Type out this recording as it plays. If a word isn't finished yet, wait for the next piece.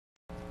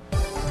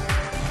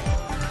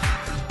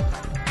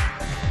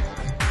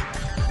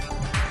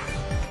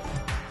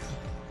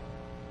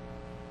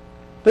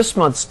This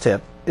month's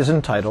tip is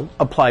entitled,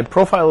 Apply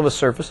Profile of a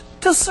Surface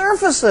to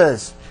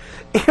Surfaces.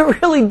 It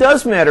really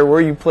does matter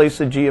where you place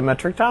the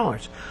geometric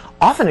tolerance.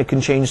 Often it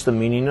can change the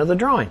meaning of the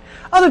drawing.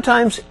 Other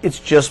times it's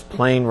just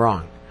plain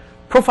wrong.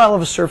 Profile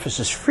of a surface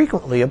is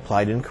frequently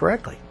applied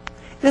incorrectly.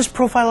 It is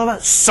profile of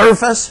a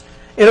surface.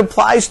 It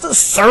applies to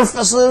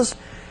surfaces.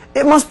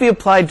 It must be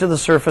applied to the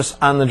surface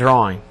on the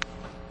drawing.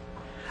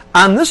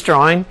 On this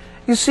drawing,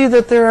 you see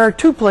that there are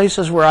two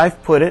places where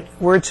I've put it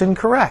where it's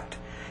incorrect.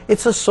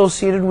 It's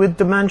associated with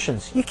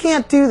dimensions. You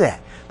can't do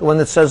that. The one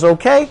that says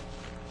OK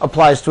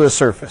applies to a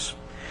surface.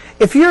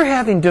 If you're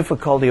having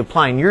difficulty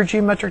applying your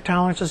geometric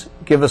tolerances,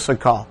 give us a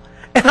call.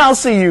 And I'll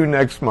see you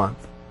next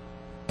month.